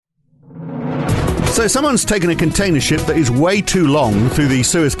So someone's taken a container ship that is way too long through the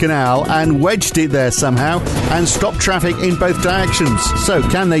Suez Canal and wedged it there somehow and stopped traffic in both directions. So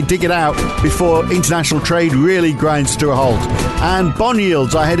can they dig it out before international trade really grinds to a halt? And bond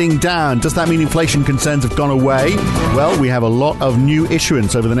yields are heading down. Does that mean inflation concerns have gone away? Well, we have a lot of new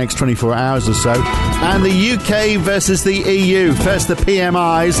issuance over the next 24 hours or so. And the UK versus the EU. First the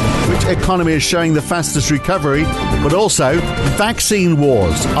PMIs, which economy is showing the fastest recovery, but also vaccine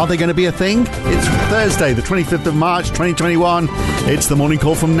wars. Are they going to be a thing? It's Thursday, the 25th of March, 2021. It's the morning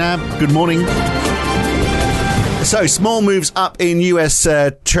call from NAB. Good morning. So, small moves up in US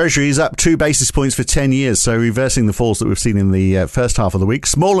Treasuries, up 2 basis points for 10 years, so reversing the falls that we've seen in the first half of the week.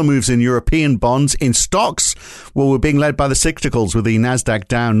 Smaller moves in European bonds. In stocks, well, we're being led by the cyclicals, with the Nasdaq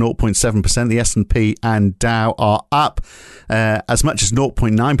down 0.7%. The S&P and Dow are up as much as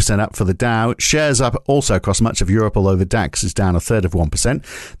 0.9% up for the Dow. Shares up also across much of Europe, although the DAX is down a third of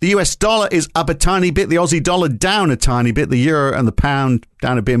 1%. The US dollar is up a tiny bit. The Aussie dollar down a tiny bit. The euro and the pound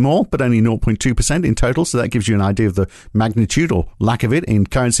down a bit more, but only 0.2% in total. So that gives you an idea of the magnitude or lack of it in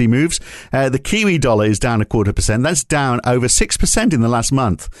currency moves. The Kiwi dollar is down 0.25%. That's down over 6% in the last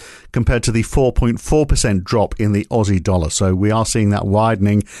month compared to the 4.4% drop in the Aussie dollar. So we are seeing that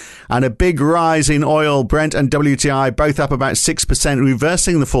widening, and a big rise in oil. Brent and WTI both up about 6%,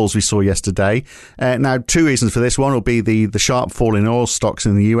 reversing the falls we saw yesterday. Now, 2 reasons for this. One will be the sharp fall in oil stocks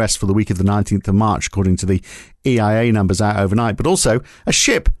in the US for the week of the 19th of March, according to the EIA numbers out overnight, but also a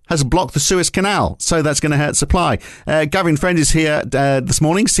ship has blocked the Suez Canal, so that's going to hurt supply. Gavin Friend is here this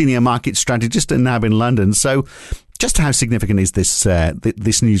morning, senior market strategist at NAB in London. So just how significant is this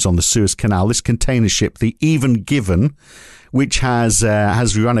this news on the Suez Canal, this container ship, the Even Given, which has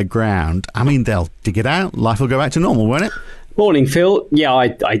run aground? I mean, they'll dig it out, life will go back to normal, won't it? Morning, Phil. Yeah, I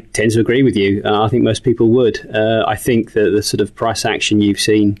tend to agree with you. I think most people would. I think that the sort of price action you've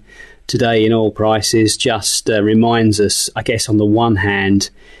seen today in oil prices just reminds us, I guess, on the one hand,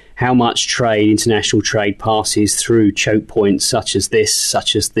 how much trade, international trade, passes through choke points such as this,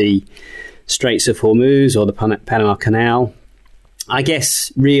 such as the Straits of Hormuz or the Panama Canal. I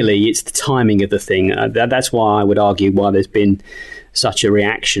guess, really, it's the timing of the thing. That's why I would argue why there's been such a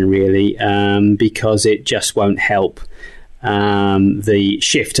reaction, really, because it just won't help the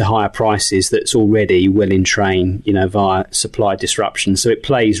shift to higher prices that's already well in train, via supply disruption. So it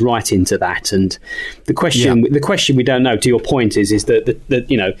plays right into that. And the question we don't know, to your point, is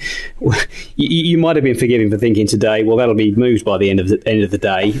that you might have been forgiven for thinking today, well, that'll be moved by the end of the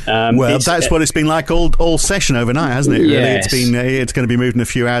day. That's what it's been like all session overnight, hasn't it? Yes. Really, it's going to be moved in a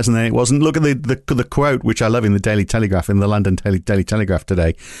few hours, and then it wasn't. Look at the quote, which I love, in the Daily Telegraph, in the London Daily Telegraph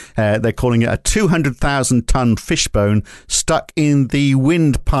today. They're calling it a 200,000-ton fishbone stuck in the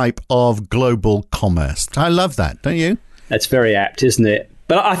windpipe of global commerce. I love that, don't you? That's very apt, isn't it?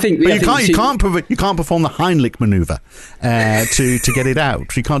 But I think you can't perform the Heimlich manoeuvre to get it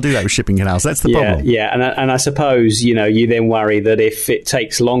out. You can't do that with shipping canals. That's the problem. Yeah, and I suppose you then worry that if it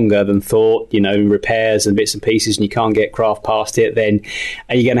takes longer than thought, repairs and bits and pieces, and you can't get craft past it, then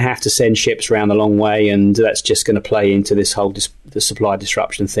are you going to have to send ships around the long way, and that's just going to play into this whole the supply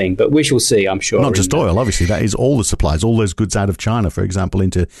disruption thing. But we shall see, I'm sure. Not just oil, obviously. That is all the supplies, all those goods out of China, for example,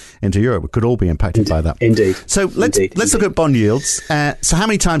 into Europe, could all be impacted by that. Indeed. So let's look at bond yields. So how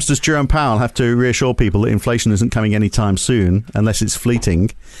many times does Jerome Powell have to reassure people that inflation isn't coming anytime soon, unless it's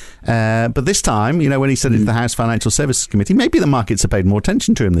fleeting? But this time, when he said it to the House Financial Services Committee, maybe the markets have paid more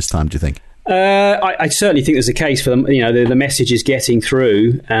attention to him this time, do you think? I certainly think there's a case for them. The message is getting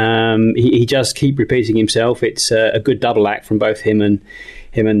through. He just keep repeating himself. It's a good double act from both him and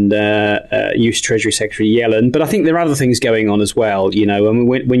US Treasury Secretary Yellen. But I think there are other things going on as well.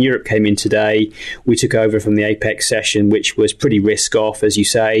 When Europe came in today, we took over from the APEC session, which was pretty risk off, as you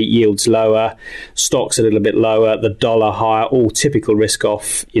say, yields lower, stocks a little bit lower, the dollar higher, all typical risk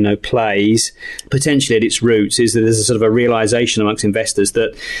off, plays. Potentially at its roots is that there's a sort of a realization amongst investors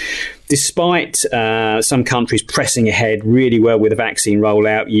that despite some countries pressing ahead really well with the vaccine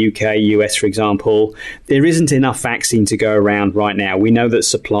rollout, UK, US, for example, there isn't enough vaccine to go around right now. We know that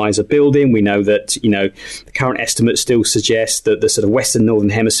supplies are building. We know that, the current estimates still suggest that the sort of Western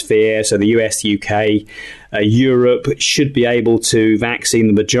Northern Hemisphere, so the US, the UK, Europe, should be able to vaccine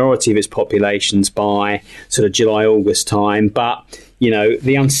the majority of its populations by sort of July, August time. But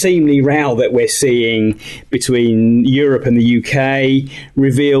the unseemly row that we're seeing between Europe and the UK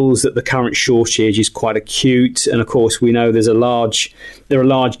reveals that the current shortage is quite acute. And of course, we know there are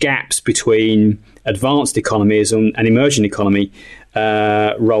large gaps between advanced economies and emerging economy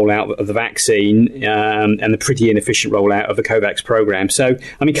rollout of the vaccine and the pretty inefficient rollout of the COVAX program. So,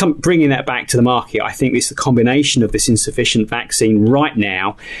 I mean, bringing that back to the market, I think it's the combination of this insufficient vaccine right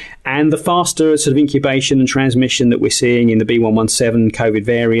now and the faster sort of incubation and transmission that we're seeing in the B117 COVID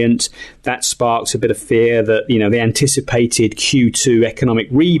variant. That sparks a bit of fear that, the anticipated Q2 economic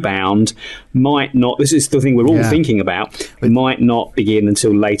rebound might not, this is the thing we're all thinking about, might not begin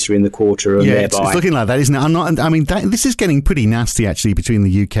until later in the quarter. And thereby, it's looking like that, isn't it? This is getting pretty nasty, actually, between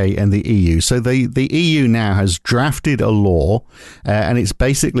the UK and the EU. So the EU now has drafted a law, and it's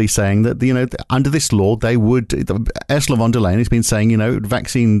basically saying that, under this law, they would, Ursula von der Leyen has been saying,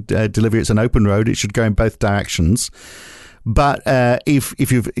 vaccine delivery, it's an open road, it should go in both directions. But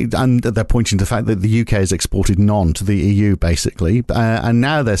if you've, and they're pointing to the fact that the UK has exported none to the EU, basically, and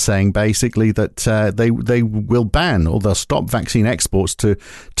now they're saying basically that they will ban or they'll stop vaccine exports to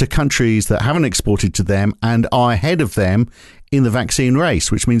countries that haven't exported to them and are ahead of them in the vaccine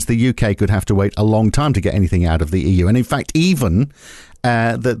race, which means the UK could have to wait a long time to get anything out of the EU. And in fact, even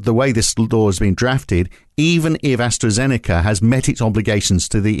the way this law has been drafted, even if AstraZeneca has met its obligations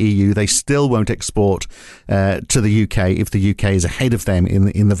to the EU, they still won't export to the UK if the UK is ahead of them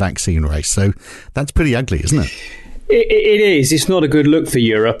in the vaccine race. So that's pretty ugly, isn't it? It is. It's not a good look for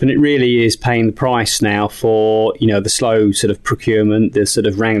Europe, and it really is paying the price now for the slow sort of procurement, the sort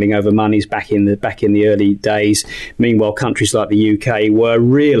of wrangling over monies back in the early days. Meanwhile, countries like the UK were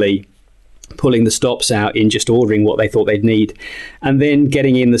really pulling the stops out in just ordering what they thought they'd need, and then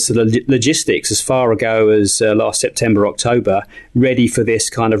getting in the sort of logistics as far ago as last September, October, ready for this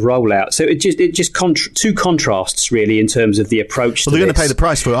kind of rollout. So it just two contrasts really in terms of the approach. Well, they're going to pay the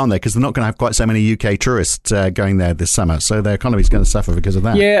price for it, aren't they? Because they're not going to have quite so many UK tourists going there this summer, so their economy is going to suffer because of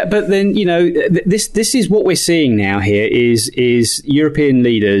that. Yeah, but then this is what we're seeing now. Here is European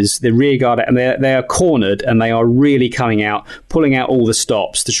leaders, the rearguard, and they are cornered, and they are really coming out, pulling out all the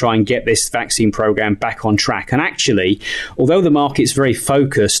stops to try and get this vaccine program back on track. And actually, although the market's very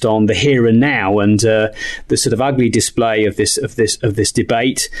focused on the here and now and the sort of ugly display of this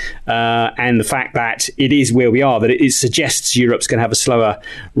debate and the fact that it is where we are, that it suggests Europe's going to have a slower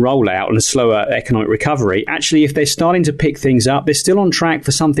rollout and a slower economic recovery. Actually, if they're starting to pick things up, they're still on track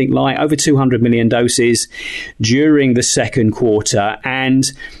for something like over 200 million doses during the second quarter,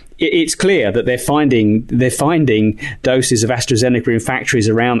 and it's clear that they're finding doses of AstraZeneca in factories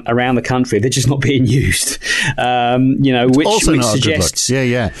around the country. They're just not being used. Which suggests,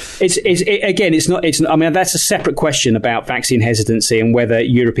 it's not. I mean, that's a separate question about vaccine hesitancy and whether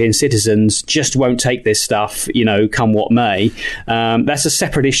European citizens just won't take this stuff, come what may. That's a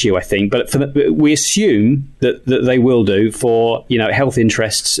separate issue, I think. But we assume that they will do for health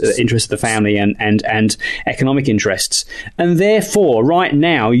interests, interests of the family, and economic interests, and therefore, right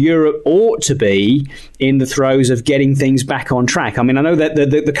now, Europe ought to be in the throes of getting things back on track. I mean, I know that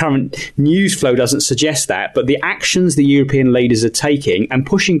the current news flow doesn't suggest that, but the actions the European leaders are taking and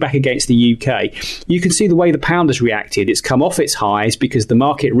pushing back against the UK, you can see the way the pound has reacted. It's come off its highs because the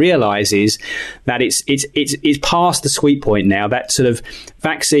market realises that it's past the sweet point now. That sort of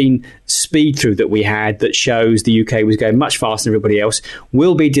vaccine speed through that we had that shows the UK was going much faster than everybody else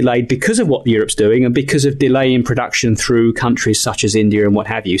will be delayed because of what Europe's doing and because of delay in production through countries such as India and what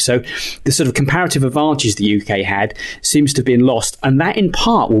have you. So the sort of comparative advantage the UK had seems to have been lost, and that in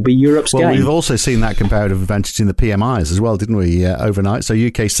part will be Europe's gain. We've also seen that comparative advantage in the PMIs as well, didn't we, overnight? So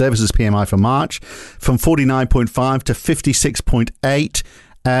UK services PMI for March from 49.5 to 56.8.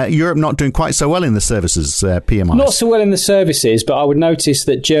 Europe not doing quite so well in the services PMIs. Not so well in the services, but I would notice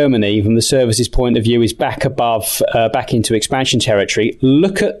that Germany, from the services point of view, is back into expansion territory.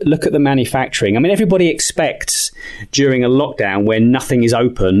 Look at the manufacturing. I mean, everybody expects during a lockdown when nothing is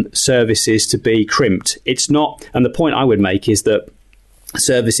open, services to be crimped. It's not, and the point I would make is that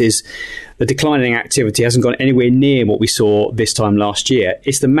services, the declining activity hasn't gone anywhere near what we saw this time last year.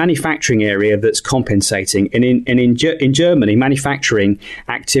 It's the manufacturing area that's compensating. And in Germany, manufacturing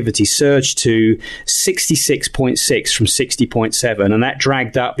activity surged to 66.6 from 60.7, and that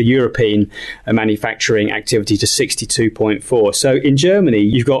dragged up the European manufacturing activity to 62.4. So in Germany,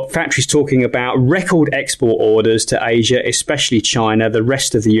 you've got factories talking about record export orders to Asia, especially China, the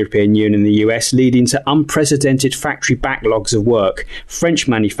rest of the European Union and the US, leading to unprecedented factory backlogs of work. French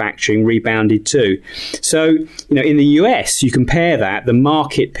manufacturing rebounded too. So, in the US, you compare that, the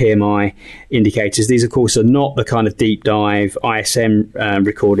market PMI indicators. These, of course, are not the kind of deep dive ISM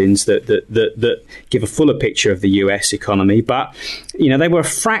recordings that give a fuller picture of the US economy. But, they were a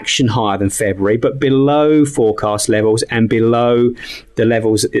fraction higher than February, but below forecast levels and below the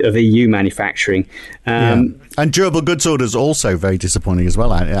levels of EU manufacturing. And durable goods orders also very disappointing as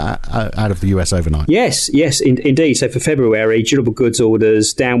well out of the US overnight. Yes, indeed. So for February, durable goods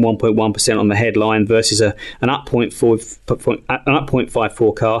orders down 1.1% on the headline versus an up 0.5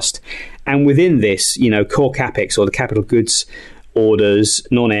 forecast. And within this, core capex, or the capital goods orders,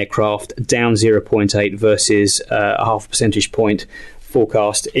 non-aircraft, down 0.8 versus a half percentage point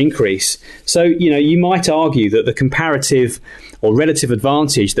forecast increase. So, you might argue that the comparative or relative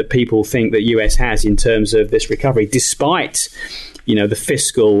advantage that people think that US has in terms of this recovery, despite the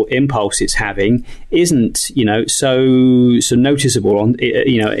fiscal impulse it's having, isn't so noticeable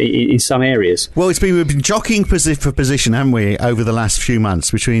in some areas. Well, we've been jockeying for position, haven't we, over the last few months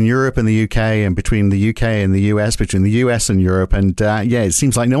between Europe and the UK, and between the UK and the US, between the US and Europe, and it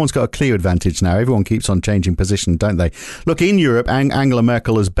seems like no one's got a clear advantage now. Everyone keeps on changing position, don't they? Look, in Europe, Angela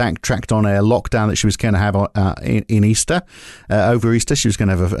Merkel has backtracked on a lockdown that she was going to have in Easter. Over Easter, she was going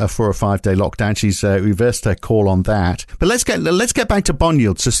to have a 4 or 5 day lockdown. She's reversed her call on that. But let's get back to bond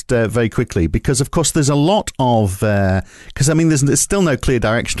yields just very quickly, because of course there's a lot of there's still no clear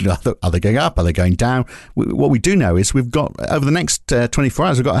direction. Are they going up? Are they going down? What we do know is we've got, over the next 24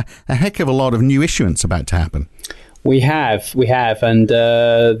 hours, we've got a heck of a lot of new issuance about to happen. We have, and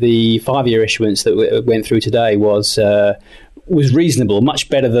the 5-year issuance that went through today was reasonable, much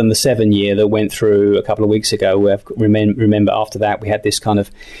better than the 7-year that went through a couple of weeks ago. Remember, after that, we had this kind of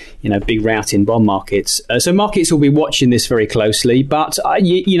big rout in bond markets. So markets will be watching this very closely. But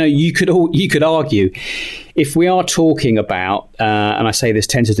you could argue, if we are talking about, and I say this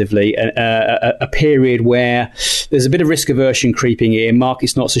tentatively, a period where there's a bit of risk aversion creeping in,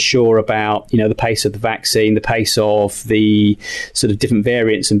 markets not so sure about the pace of the vaccine, the pace of the sort of different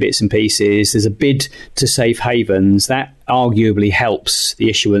variants and bits and pieces, there's a bid to safe havens that arguably helps the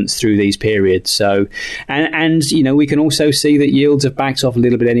issuance through these periods. So, and we can also see that yields have backed off a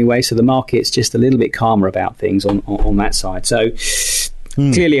little bit anyway, so the market's just a little bit calmer about things on that side. So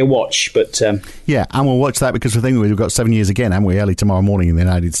clearly a watch, but and we'll watch that, because I think we've got 7 years again, haven't we, early tomorrow morning in the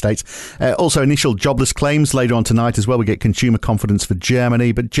United States. Also initial jobless claims later on tonight as well. We get consumer confidence for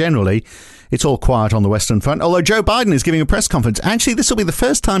Germany, but generally it's all quiet on the Western Front, although Joe Biden is giving a press conference. Actually, this will be the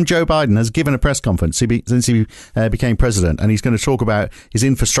first time Joe Biden has given a press conference since he became president, and he's going to talk about his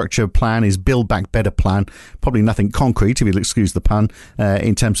infrastructure plan, his Build Back Better plan. Probably nothing concrete, if you'll excuse the pun,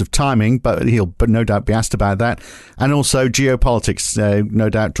 in terms of timing, but he'll no doubt be asked about that. And also geopolitics, no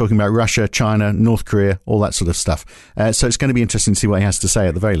doubt talking about Russia, China, North Korea, all that sort of stuff. So it's going to be interesting to see what he has to say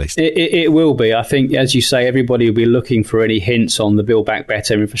at the very least. It will be. I think, as you say, everybody will be looking for any hints on the Build Back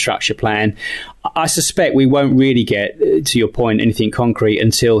Better infrastructure plan. I suspect we won't really get, to your point, anything concrete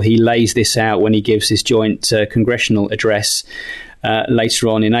until he lays this out when he gives his joint congressional address later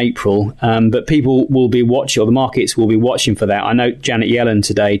on in April. But people will be watching, or the markets will be watching for that. I know Janet Yellen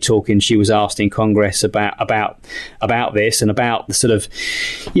today talking, she was asked in Congress about this and about the sort of,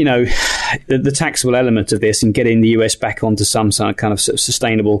 the taxable element of this and getting the US back onto some kind of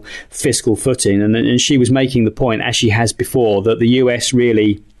sustainable fiscal footing. And she was making the point, as she has before, that the US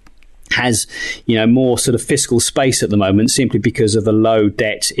really has more sort of fiscal space at the moment, simply because of the low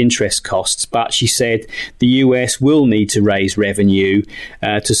debt interest costs. But she said the US will need to raise revenue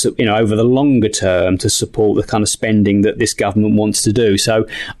to over the longer term to support the kind of spending that this government wants to do. So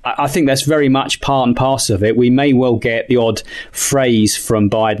I think that's very much part and parcel of it. We may well get the odd phrase from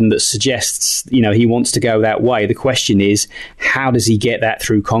Biden that suggests he wants to go that way. The question is, how does he get that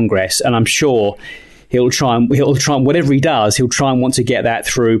through Congress? And I'm sure he'll try and whatever he does, he'll try and want to get that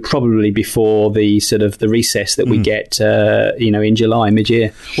through probably before the sort of the recess that we get, in July,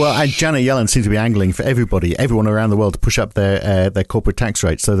 mid-year. Well, and Janet Yellen seems to be angling for everyone around the world to push up their corporate tax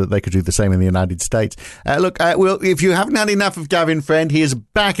rates so that they could do the same in the United States. If you haven't had enough of Gavin Friend, he is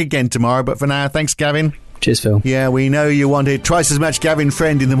back again tomorrow. But for now, thanks, Gavin. Cheers, Phil. Yeah, we know you wanted twice as much Gavin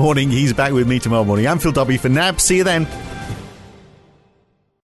Friend in the morning. He's back with me tomorrow morning. I'm Phil Dobbie for NAB. See you then.